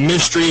supposed to be a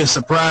mystery, a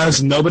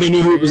surprise, nobody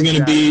knew who it was going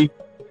to be,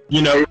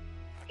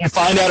 you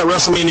find out at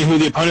WrestleMania who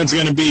the opponent's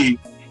going to be,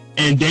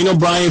 and Daniel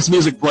Bryan's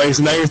music plays,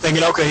 and now you're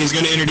thinking, okay, he's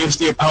going to introduce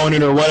the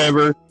opponent or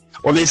whatever,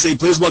 or they say,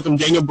 please welcome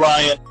Daniel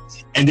Bryan,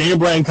 and Daniel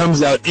Bryan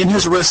comes out in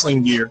his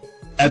wrestling gear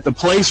at the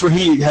place where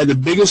he had the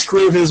biggest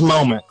career of his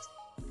moment.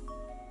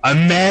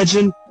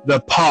 Imagine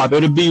the pop.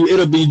 It'll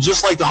be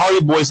just like the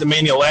Hardy Boys at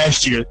Mania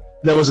last year.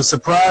 That was a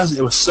surprise.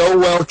 It was so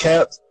well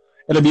kept.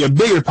 It'll be a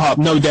bigger pop,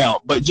 no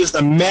doubt. But just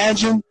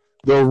imagine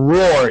the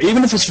roar.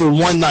 Even if it's for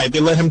one night, they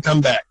let him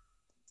come back.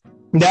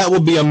 That will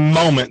be a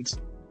moment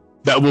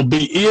that will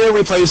be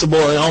irreplaceable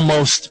and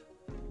almost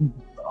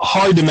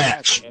hard to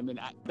match. I mean,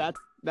 that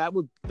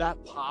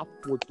pop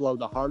would blow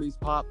the Hardys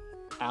pop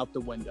out the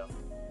window.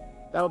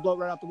 That would blow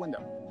right out the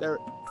window. There,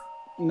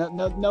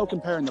 no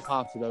comparing the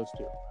pops to those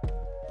two.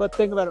 But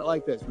think about it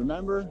like this.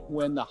 Remember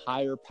when the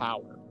higher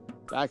power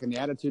back in the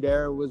Attitude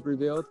Era was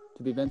revealed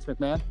to be Vince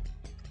McMahon?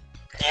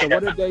 So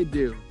what did they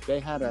do? They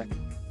had a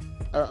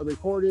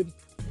recorded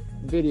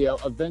video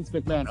of Vince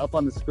McMahon up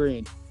on the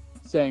screen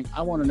saying,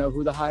 I want to know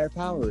who the higher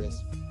power is.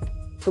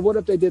 So what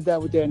if they did that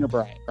with Daniel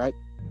Bryan, right?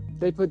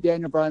 They put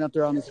Daniel Bryan up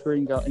there on the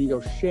screen and he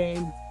goes,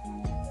 Shane,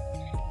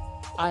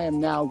 I am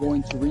now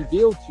going to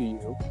reveal to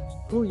you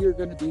who you're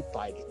going to be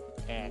fighting.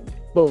 And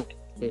boom,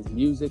 his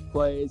music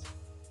plays.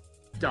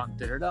 Dun,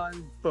 dun, dun,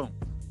 dun, boom.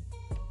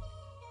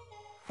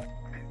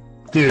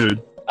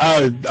 Dude,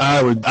 I'd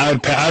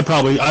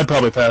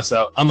probably pass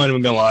out. I'm not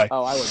even gonna lie.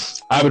 Oh,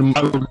 I would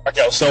knock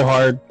out so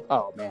hard.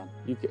 Oh man,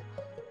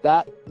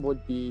 that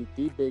would be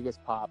the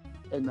biggest pop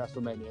in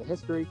WrestleMania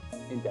history,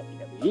 in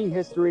WWE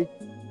history,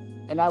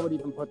 and I would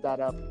even put that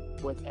up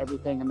with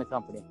everything in the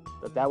company.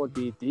 That would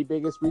be the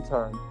biggest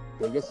return,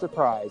 biggest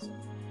surprise.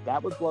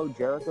 That would blow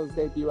Jericho's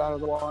debut out of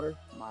the water.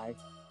 My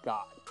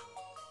God.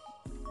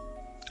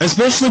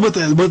 Especially with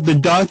the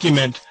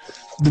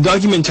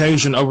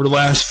documentation over the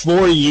last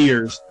 4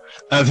 years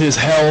of his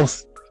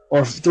health,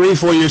 or 3 or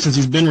 4 years since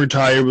he's been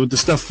retired, with the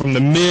stuff from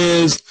The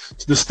Miz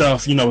to the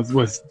stuff,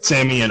 with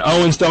Sami and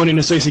Owens throwing in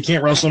his face he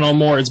can't wrestle no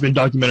more. It's been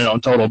documented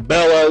on Total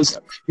Bellas.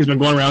 He's been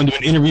going around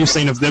doing interviews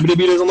saying, if WWE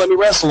doesn't let me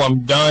wrestle,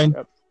 I'm done.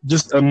 Yep.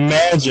 Just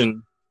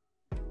imagine.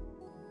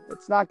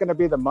 It's not going to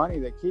be the money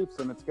that keeps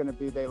him. It's going to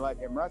be they let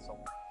him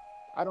wrestle.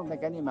 I don't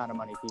think any amount of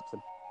money keeps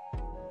him.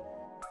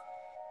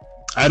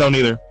 I don't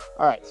either.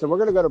 All right, so we're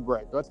going to go to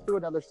break. Let's do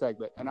another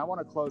segment, and I want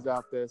to close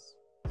out this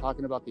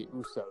talking about the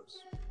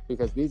Usos,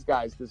 because these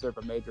guys deserve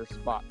a major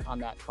spot on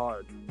that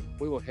card.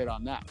 We will hit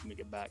on that when we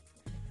get back.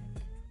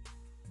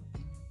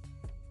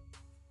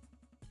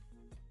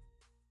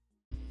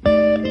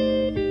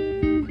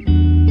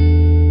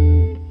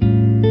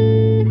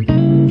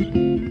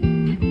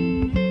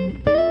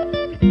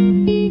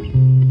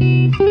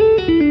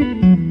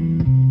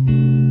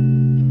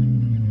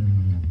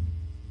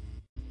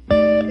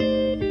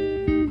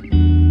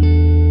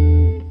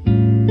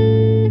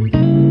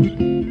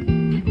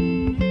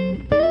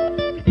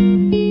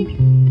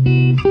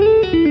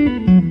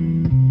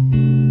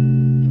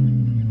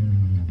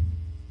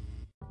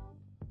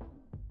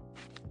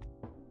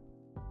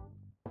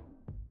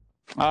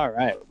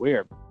 right,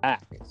 we're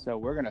back. So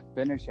we're gonna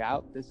finish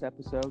out this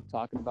episode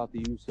talking about the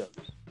Usos.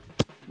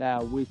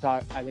 Now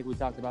I think we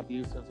talked about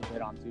the Usos a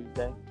bit on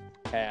Tuesday,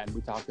 and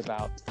we talked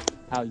about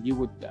how you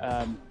would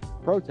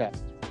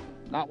protest,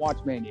 not watch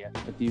Mania,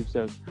 if the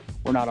Usos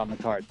were not on the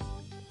card.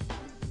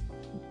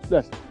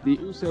 Listen, the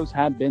Usos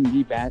have been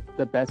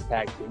the best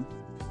tag team,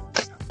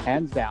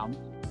 hands down,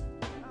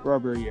 for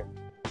over a year.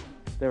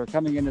 They were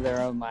coming into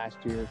their own last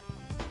year.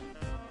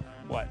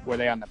 What, were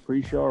they on the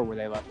pre-show or were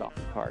they left off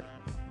the card?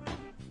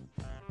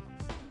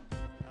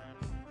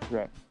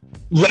 Right.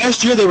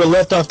 Last year they were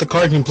left off the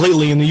card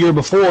completely, and the year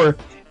before,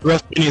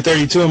 WrestleMania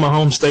 32 in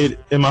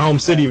my home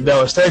city of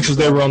Dallas, Texas,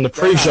 they were on the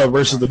pre-show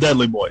versus the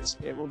Dudley Boys.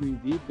 It will be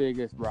the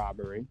biggest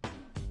robbery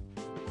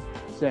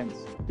since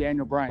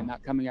Daniel Bryan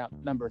not coming out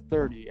number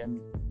 30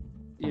 and,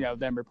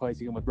 them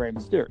replacing him with Rey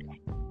Mysterio.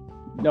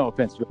 No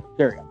offense to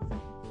Mysterio.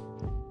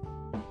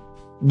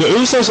 The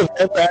Usos have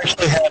never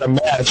actually had a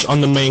match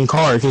on the main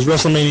card because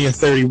WrestleMania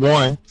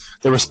 31,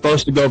 they were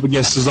supposed to go up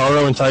against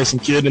Cesaro and Tyson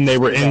Kidd, and they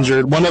were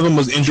injured. One of them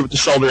was injured with a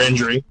shoulder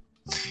injury.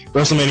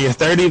 WrestleMania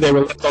 30, they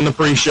were left on the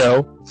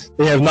pre-show.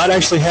 They have not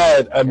actually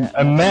had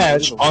a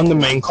match on the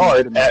main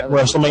card at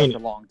WrestleMania. For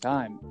a long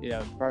time.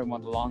 Probably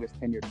one of the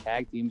longest tenured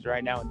tag teams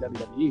right now in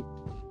WWE.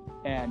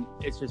 And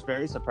it's just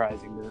very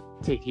surprising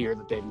to hear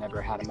that they've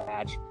never had a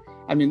match.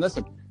 I mean,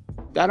 listen,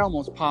 that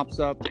almost pops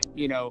up,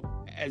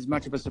 as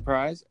much of a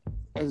surprise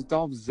as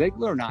Dolph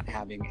Ziggler not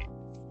having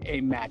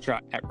a match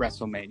at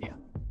WrestleMania.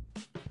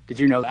 Did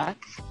you know that?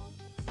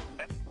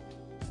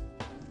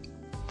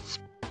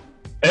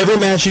 Every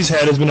match he's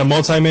had has been a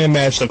multi-man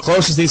match. The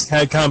closest he's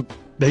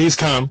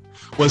come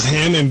was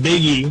him and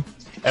Big E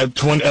at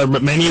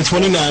Mania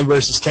 29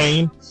 versus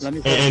Kane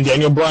and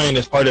Daniel Bryan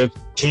as part of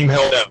Team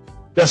Hell No.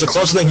 That's the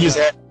closest thing he's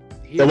had.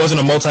 There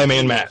wasn't a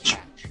multi-man match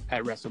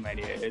at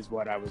WrestleMania is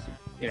what I was,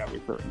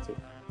 referring to.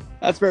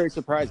 That's very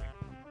surprising.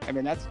 I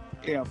mean, that's,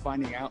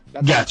 finding out.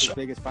 That's gotcha. The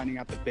biggest finding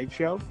out the Big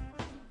Show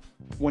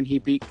when he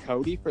beat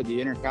Cody for the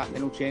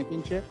Intercontinental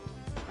Championship.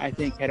 I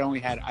think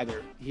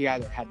he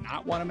either had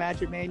not won a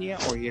match at Mania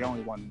or he had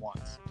only won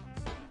once.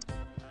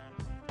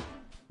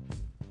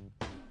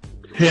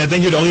 Yeah, I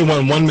think he'd only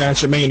won one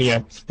match at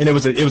Mania, and it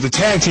was a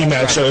tag team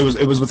match. So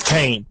it was with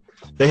Kane.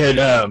 They had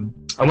I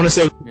want to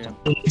say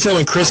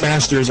telling Chris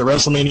Masters at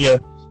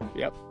WrestleMania.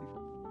 Yep.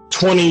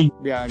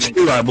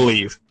 22, I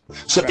believe.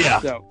 So right,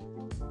 yeah, so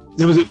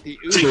it was a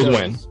Usos,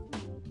 win.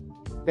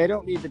 They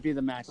don't need to be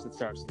the match that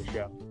starts the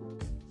show.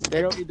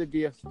 They don't need to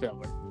be a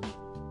filler.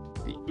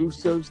 The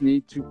Usos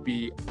need to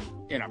be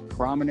in a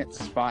prominent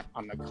spot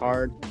on the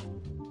card,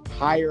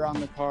 higher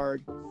on the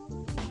card.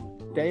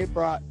 They've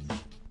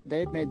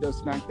made those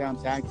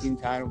SmackDown Tag Team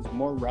titles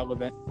more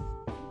relevant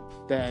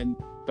than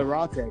the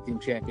Raw Tag Team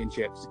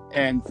Championships.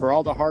 And for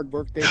all the hard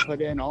work they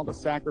put in, all the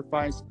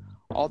sacrifice,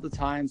 all the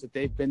times that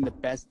they've been the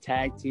best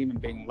tag team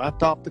and being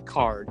left off the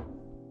card,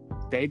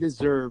 they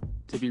deserve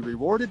to be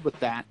rewarded with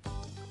that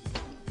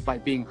by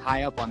being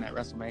high up on that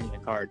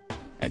WrestleMania card.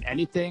 And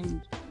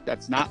anything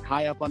that's not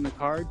high up on the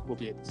card will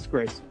be a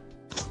disgrace.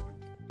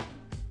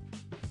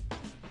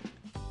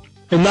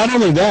 And not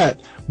only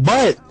that,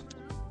 but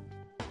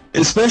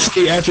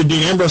especially after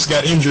Dean Ambrose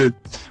got injured,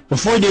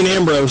 before Dean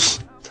Ambrose,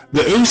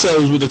 the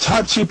Usos were the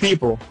top two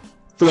people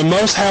for the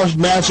most house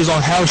matches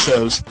on house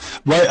shows,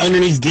 right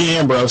underneath Dean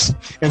Ambrose.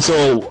 And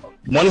so,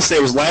 I want to say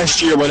it was last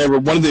year, whenever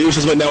one of the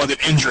Usos went down with an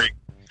injury.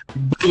 I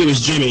believe it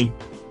was Jimmy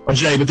or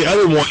Jay, but the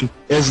other one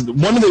is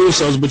one of the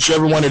Usos,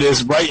 whichever one it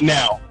is right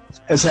now,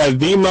 has had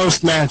the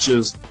most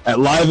matches at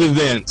live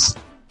events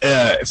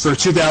for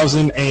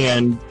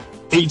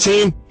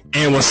 2018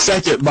 and was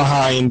second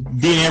behind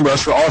Dean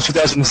Ambrose for all of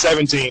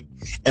 2017.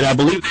 And I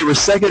believe they were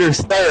second or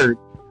third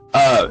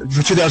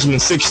for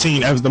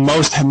 2016 as the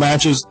most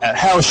matches at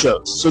house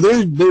shows. So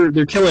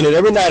they're killing it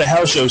every night at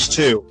house shows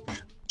too.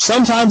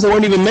 Sometimes they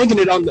weren't even making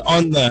it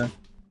on the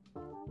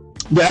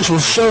actual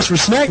shows for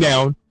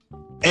SmackDown.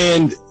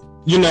 And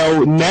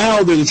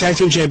now they're the tag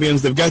team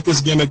champions. They've got this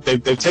gimmick.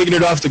 They've taken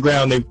it off the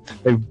ground. They've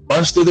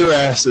busted their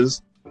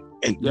asses,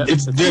 and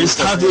it's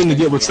time for them to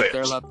get what's theirs. If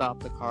they're left off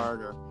the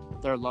card or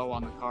they're low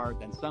on the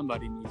card, then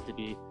somebody needs to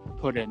be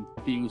put in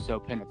the Uso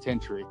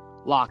penitentiary,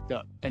 locked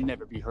up, and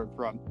never be heard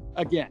from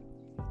again.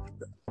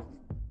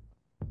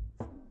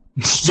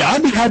 Yeah,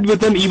 I'd be happy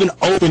with them even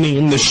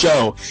opening the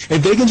show.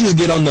 If they can just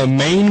get on the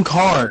main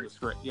card,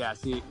 yeah,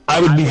 see, I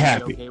would be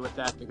happy. Okay with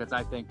that because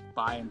I think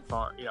by and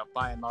large,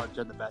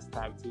 they're the best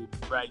tag team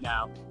right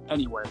now,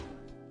 anywhere.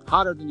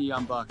 Hotter than the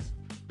Young Bucks,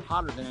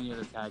 hotter than any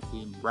other tag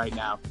team right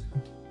now.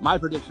 My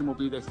prediction will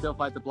be they still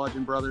fight the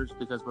Bludgeon Brothers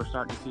because we're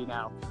starting to see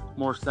now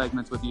more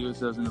segments with the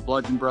Usos and the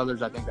Bludgeon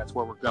Brothers. I think that's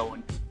where we're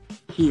going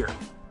here.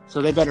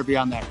 So they better be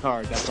on that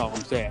card. That's all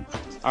I'm saying.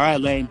 All right,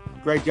 Lane.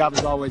 Great job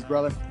as always,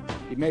 brother.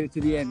 You made it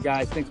to the end,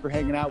 guys. Thanks for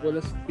hanging out with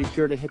us. Be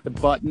sure to hit the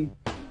button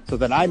so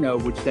that I know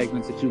which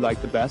segments that you like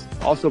the best.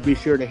 Also, be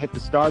sure to hit the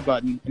star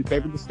button and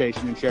favorite the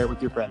station and share it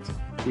with your friends.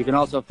 You can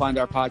also find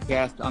our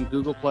podcast on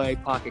Google Play,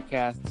 Pocket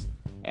Casts,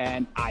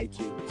 and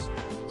iTunes.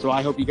 So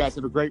I hope you guys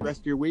have a great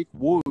rest of your week.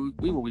 We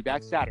will be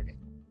back Saturday.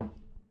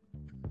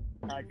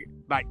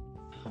 Bye.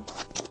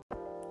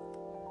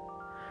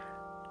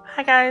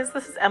 Hi guys,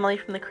 this is Emily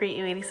from the Create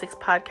U86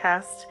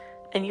 podcast,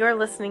 and you're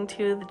listening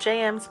to the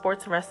JM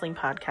Sports and Wrestling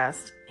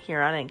podcast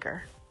here on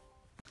Anchor.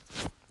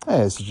 Hey,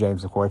 this is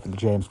James McCoy from the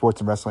JM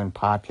Sports and Wrestling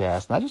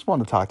podcast, and I just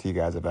wanted to talk to you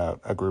guys about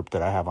a group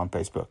that I have on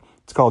Facebook.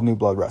 It's called New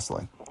Blood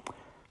Wrestling.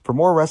 For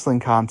more wrestling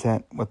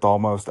content with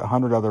almost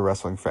 100 other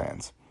wrestling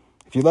fans.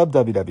 If you love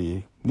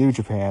WWE, New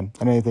Japan,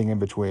 and anything in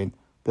between,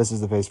 this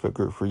is the Facebook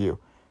group for you.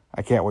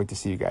 I can't wait to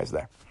see you guys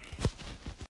there.